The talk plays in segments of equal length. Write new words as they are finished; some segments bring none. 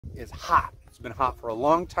is hot. It's been hot for a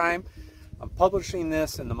long time. I'm publishing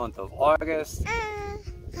this in the month of August.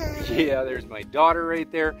 Yeah, there's my daughter right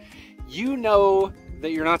there. You know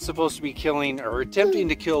that you're not supposed to be killing or attempting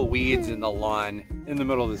to kill weeds in the lawn in the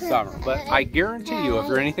middle of the summer. But I guarantee you, if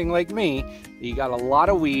you're anything like me, you got a lot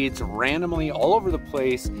of weeds randomly all over the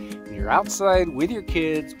place, and you're outside with your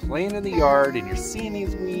kids playing in the yard, and you're seeing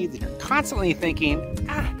these weeds, and you're constantly thinking,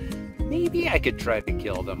 maybe I could try to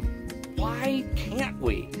kill them. Why can't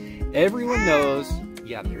we? Everyone knows,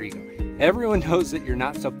 yeah, there you go. Everyone knows that you're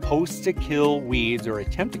not supposed to kill weeds or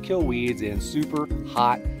attempt to kill weeds in super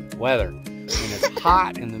hot weather. When it's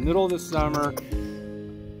hot in the middle of the summer,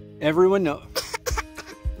 everyone knows.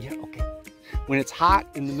 Yeah, okay. When it's hot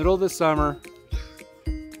in the middle of the summer,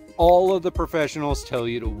 all of the professionals tell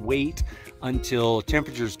you to wait until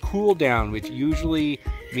temperatures cool down, which usually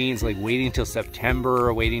means like waiting until September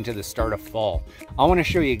or waiting to the start of fall. I want to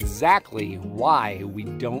show you exactly why we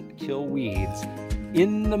don't kill weeds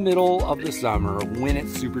in the middle of the summer when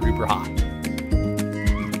it's super duper hot.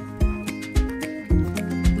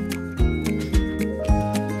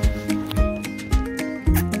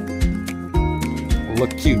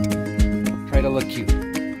 Look cute. Try to look cute.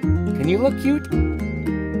 Can you look cute?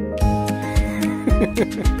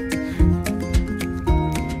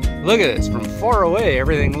 Look at this. From far away,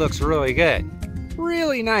 everything looks really good.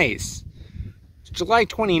 Really nice. It's July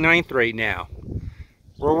 29th right now.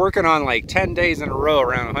 We're working on like 10 days in a row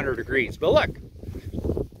around 100 degrees. But look.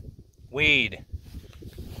 Weed.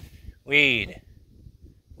 Weed.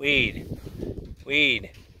 Weed.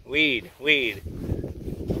 Weed. Weed. Weed.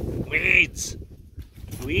 Weeds.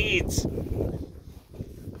 Weeds.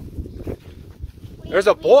 There's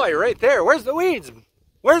a boy right there. Where's the weeds?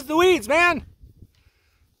 Where's the weeds, man?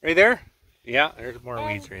 Right there? Yeah, there's more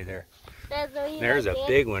weeds right there. There's a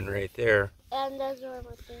big one right there. And there's one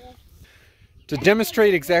right there. To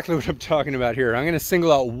demonstrate exactly what I'm talking about here, I'm going to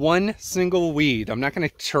single out one single weed. I'm not going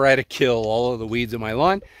to try to kill all of the weeds in my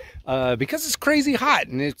lawn because it's crazy hot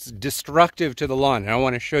and it's destructive to the lawn. And I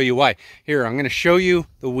want to show you why. Here, I'm going to show you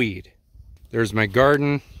the weed. There's my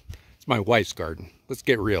garden. It's my wife's garden. Let's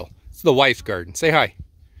get real. It's the wife's garden. Say hi.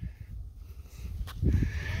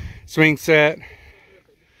 Swing set.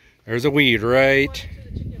 There's a weed right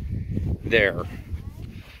there.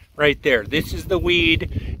 Right there. This is the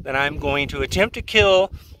weed that I'm going to attempt to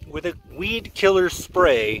kill with a weed killer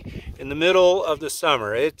spray in the middle of the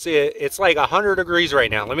summer. It's like 100 degrees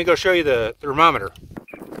right now. Let me go show you the thermometer.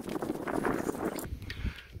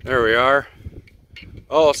 There we are.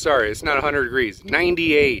 Oh, sorry, it's not 100 degrees.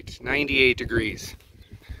 98 degrees.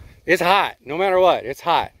 It's hot, no matter what, it's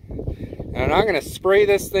hot. And I'm gonna spray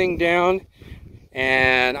this thing down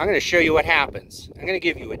and I'm gonna show you what happens. I'm gonna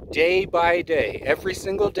give you a day by day. Every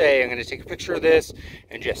single day, I'm gonna take a picture of this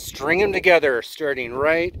and just string them together, starting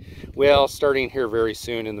here very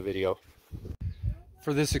soon in the video.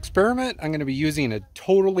 For this experiment, I'm gonna be using a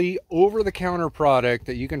totally over-the-counter product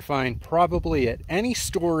that you can find probably at any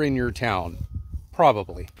store in your town.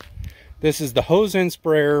 Probably. This is the hose end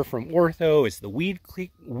sprayer from Ortho. It's the Weed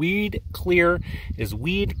Clear. Is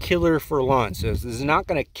weed killer for lawns. So this is not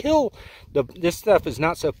going to kill this stuff is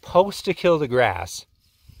not supposed to kill the grass.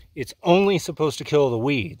 It's only supposed to kill the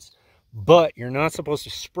weeds. But you're not supposed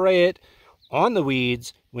to spray it on the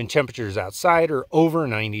weeds when temperatures outside are over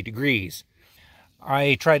 90 degrees.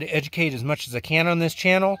 I try to educate as much as I can on this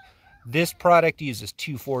channel. This product uses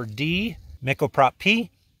 2,4-D, Mecoprop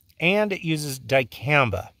P, and it uses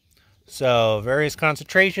dicamba. So various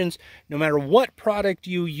concentrations, no matter what product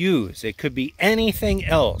you use, it could be anything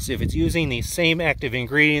else. If it's using these same active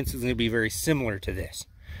ingredients, it's going to be very similar to this.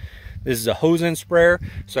 This is a hose end sprayer,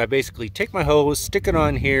 so I basically take my hose, stick it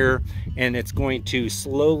on here, and it's going to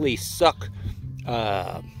slowly suck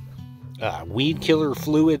weed killer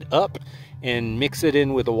fluid up and mix it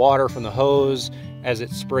in with the water from the hose as it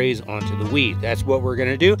sprays onto the weed. That's what we're going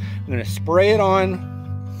to do. I'm going to spray it on,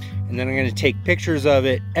 and then I'm going to take pictures of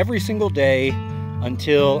it every single day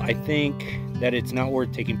until I think that it's not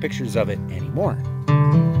worth taking pictures of it anymore.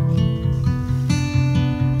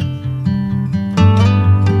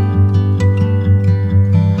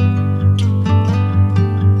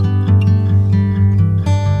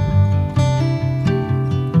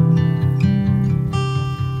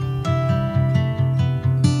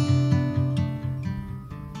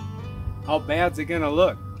 How bad's it going to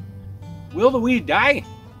look? Will the weed die?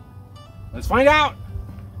 Let's find out.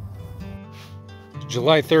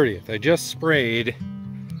 July 30th. I just sprayed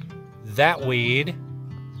that weed,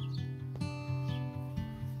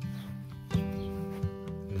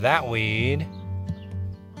 that weed,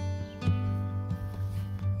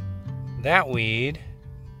 that weed,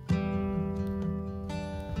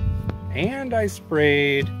 And I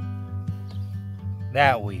sprayed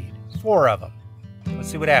that weed. 4 of them. Let's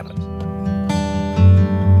see what happens.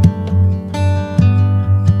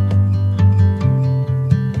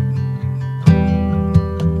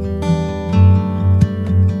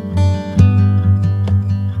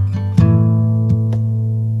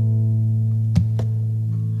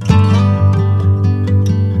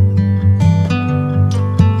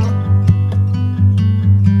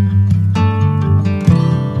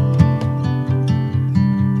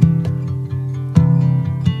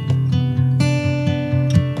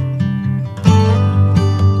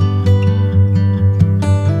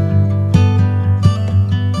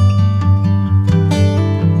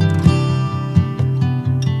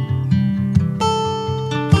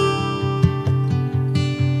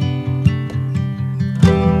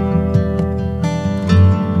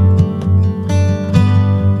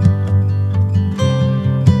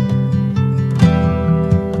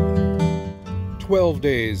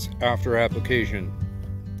 Days after application.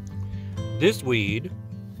 This weed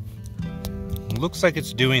looks like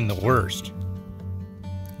it's doing the worst.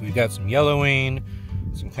 We've got some yellowing,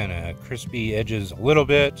 some kind of crispy edges a little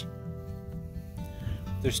bit.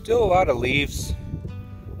 There's still a lot of leaves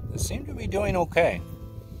that seem to be doing okay.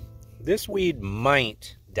 This weed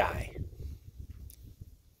might die,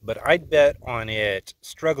 but I'd bet on it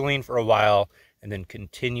struggling for a while and then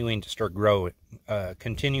continuing to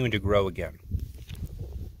grow again.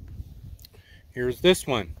 Here's this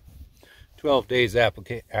one, 12 days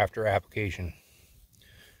after application.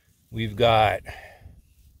 We've got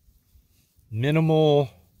minimal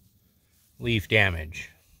leaf damage.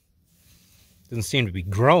 Doesn't seem to be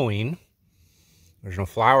growing. There's no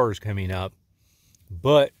flowers coming up,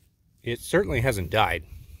 but it certainly hasn't died.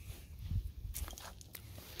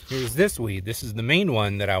 Here's this weed. This is the main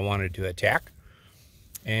one that I wanted to attack,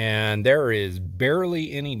 and there is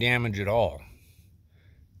barely any damage at all.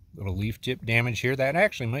 Little leaf tip damage here. That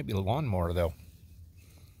actually might be the lawnmower though.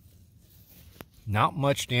 Not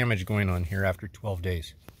much damage going on here after 12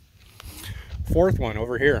 days. 4th one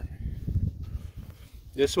over here.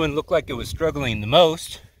 This one looked like it was struggling the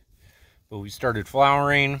most, but we started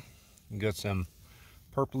flowering. We got some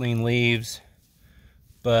purpling leaves,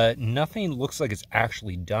 but nothing looks like it's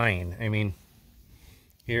actually dying. I mean,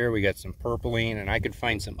 here we got some purpling, and I could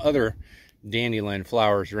find some other dandelion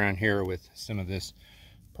flowers around here with some of this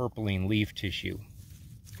purpling leaf tissue.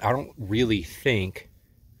 I don't really think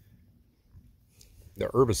the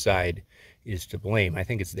herbicide is to blame. I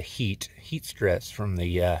think it's the heat stress from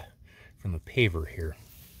the paver here.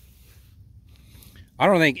 I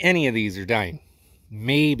don't think any of these are dying.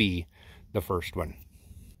 Maybe the first one.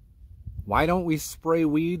 Why don't we spray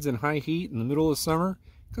weeds in high heat in the middle of summer?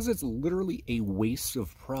 Because it's literally a waste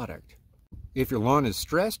of product. If your lawn is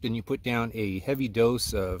stressed and you put down a heavy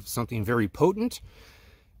dose of something very potent,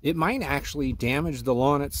 it might actually damage the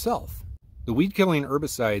lawn itself. The weed-killing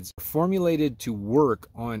herbicides are formulated to work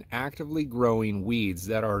on actively growing weeds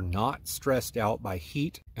that are not stressed out by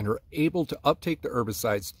heat and are able to uptake the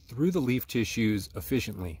herbicides through the leaf tissues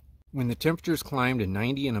efficiently. When the temperatures climb to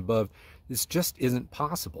 90 and above, this just isn't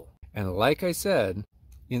possible. And like I said,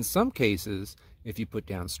 in some cases, if you put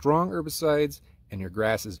down strong herbicides and your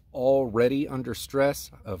grass is already under stress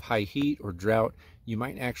of high heat or drought, you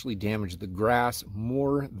might actually damage the grass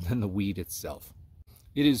more than the weed itself.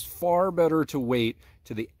 It is far better to wait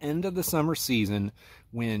to the end of the summer season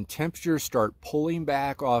when temperatures start pulling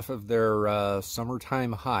back off of their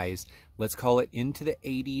summertime highs, let's call it into the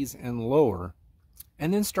 80s and lower,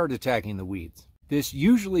 and then start attacking the weeds. This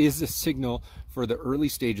usually is a signal for the early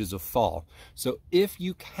stages of fall. So if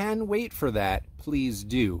you can wait for that, please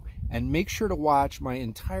do. And make sure to watch my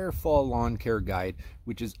entire fall lawn care guide,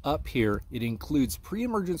 which is up here. It includes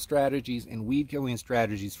pre-emergent strategies and weed killing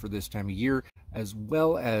strategies for this time of year, as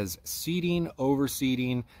well as seeding,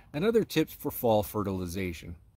 overseeding, and other tips for fall fertilization.